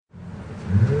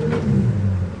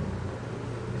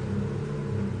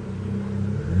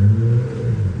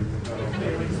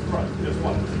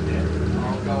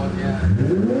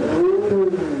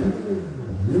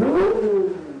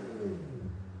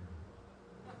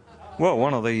Well,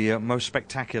 one of the most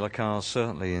spectacular cars,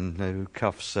 certainly, in New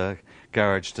Cuff's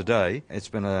garage today. It's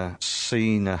been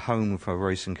a home for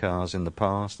racing cars in the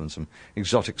past and some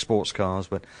exotic sports cars,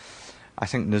 but I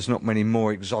think there's not many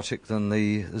more exotic than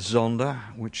the Zonda,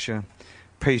 which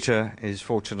Peter is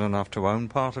fortunate enough to own.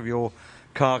 Part of your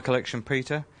car collection,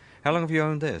 Peter. How long have you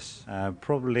owned this?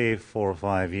 Probably 4 or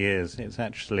 5 years. It's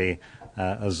actually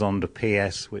a Zonda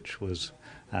PS, which was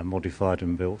modified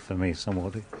and built for me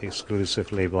somewhat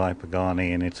exclusively by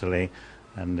Pagani in Italy,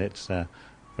 and it's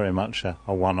very much a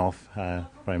one-off,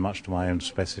 very much to my own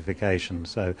specifications.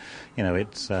 So, you know,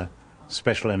 it's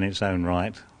special in its own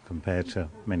right compared to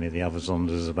many of the other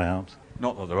Zondas about.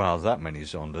 Not that there are that many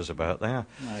Zondas about there.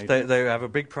 No, they have a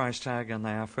big price tag and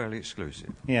they are fairly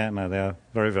exclusive. Yeah, no, they are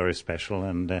very, very special.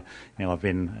 And, you know, I've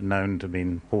been known to have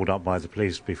been pulled up by the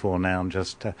police before now and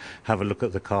just have a look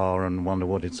at the car and wonder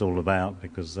what it's all about,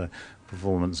 because the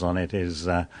performance on it is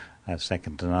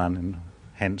second to none, and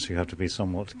hence you have to be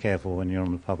somewhat careful when you're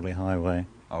on the public highway.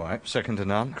 All right, second to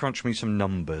none. Crunch me some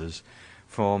numbers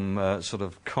from sort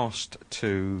of cost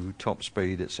to top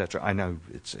speed, etc. I know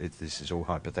this is all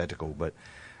hypothetical, but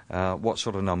what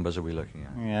sort of numbers are we looking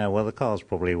at? Yeah, well, the car's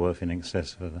probably worth in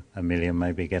excess of $1 million,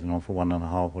 maybe getting on for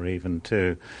 1.5 or even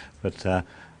 2. But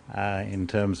in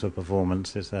terms of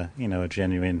performance, it's a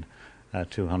genuine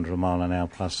 200 mile an hour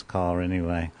plus car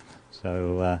anyway.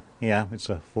 So yeah, it's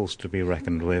a force to be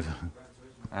reckoned with.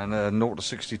 And 0 to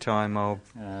 60 time of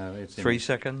 3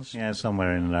 seconds? Yeah,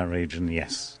 somewhere in that region,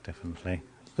 yes, definitely.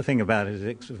 The thing about it is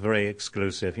it's very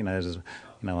exclusive.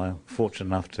 I'm fortunate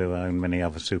enough to own many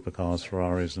other supercars,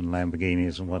 Ferraris and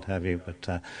Lamborghinis and what have you,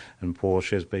 but and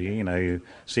Porsches, but you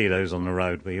see those on the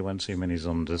road, but you won't see many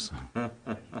Zondas.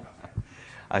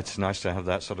 It's nice to have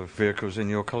that sort of vehicles in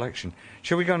your collection.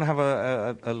 Shall we go and have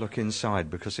a look inside?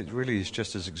 Because it really is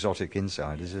just as exotic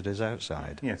inside as it is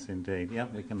outside. Yes, indeed. Yeah,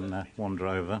 we can wander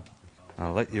over.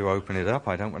 I'll let you open it up.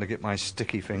 I don't want to get my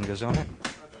sticky fingers on it.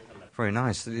 Very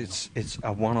nice. It's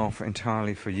a one-off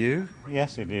entirely for you?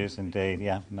 Yes, it is indeed.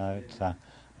 Yeah, no,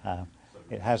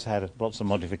 it has had lots of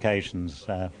modifications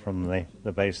from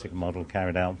the basic model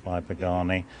carried out by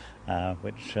Pagani,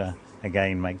 which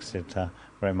again makes it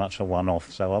very much a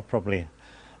one-off. So I'll probably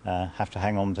have to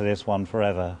hang on to this one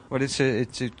forever. Well, it's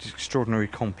extraordinarily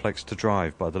complex to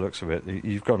drive by the looks of it.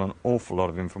 You've got an awful lot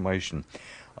of information.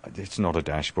 It's not a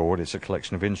dashboard, it's a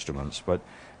collection of instruments, but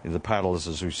the paddles,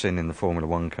 as we've seen in the Formula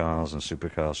One cars and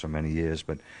supercars for many years,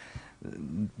 but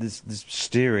this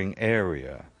steering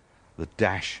area, the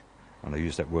dash, and I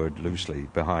use that word loosely,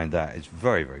 behind that is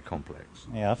very, very complex.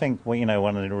 Yeah, I think one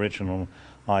of the original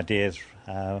ideas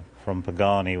from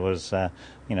Pagani was,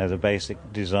 the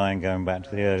basic design going back to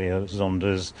the earlier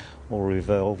Zondas, all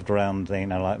revolved around,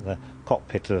 like the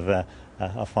cockpit of a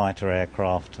fighter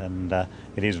aircraft, and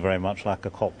it is very much like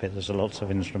a cockpit. There's lots of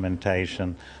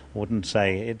instrumentation. I wouldn't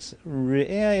say it's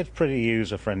pretty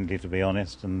user-friendly, to be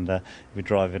honest, and if you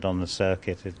drive it on the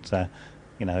circuit, it's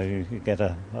you get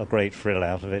a great thrill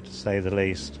out of it, to say the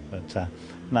least. But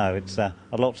no, it's a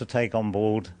lot to take on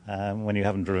board when you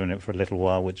haven't driven it for a little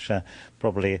while, which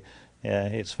probably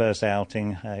its first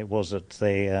outing, it was at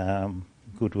the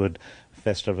Goodwood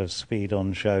Festival of Speed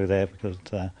on show there, because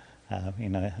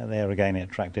there again it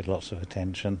attracted lots of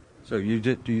attention. So you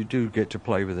do get to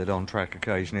play with it on track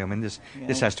occasionally. I mean, this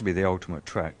has to be the ultimate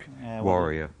track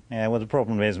warrior. Yeah, well, the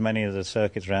problem is many of the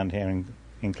circuits around here,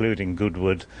 including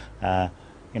Goodwood,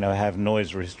 have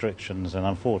noise restrictions, and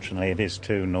unfortunately it is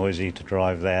too noisy to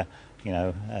drive there,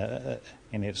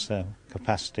 in its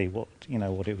capacity, what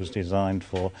it was designed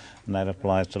for, and that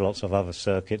applies to lots of other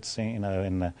circuits,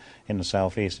 in the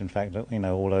southeast, in fact,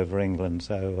 all over England.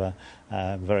 So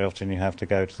very often you have to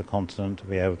go to the continent to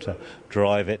be able to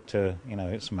drive it to,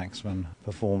 its maximum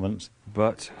performance.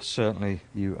 But certainly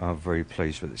you are very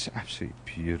pleased with it. It's absolutely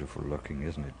beautiful looking,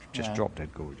 isn't it? Just drop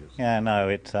dead gorgeous. Yeah, no,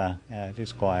 it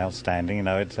is quite outstanding.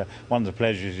 It's one of the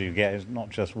pleasures you get is not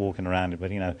just walking around it,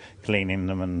 but cleaning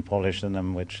them and polishing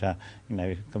them, which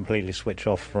completely switch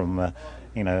off from the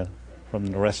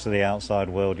rest of the outside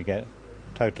world. You get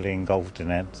totally engulfed in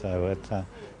it. So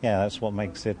that's what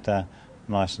makes it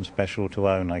nice and special to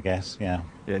own, I guess. Yeah,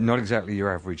 not exactly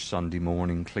your average Sunday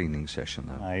morning cleaning session,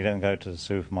 though. No, you don't go to the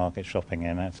supermarket shopping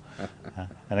in it.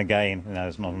 And again,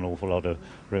 there's not an awful lot of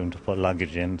room to put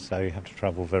luggage in, so you have to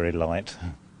travel very light.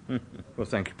 Well,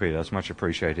 thank you, Peter. That's much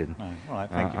appreciated. No, all right,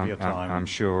 thank you for your time. I'm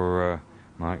sure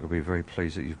Mike will be very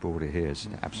pleased that you've brought it here. It's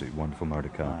an absolutely wonderful motor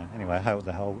car. Anyway, I hope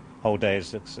the whole day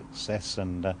is a success,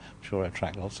 and I'm sure it'll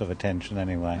attract lots of attention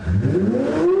anyway.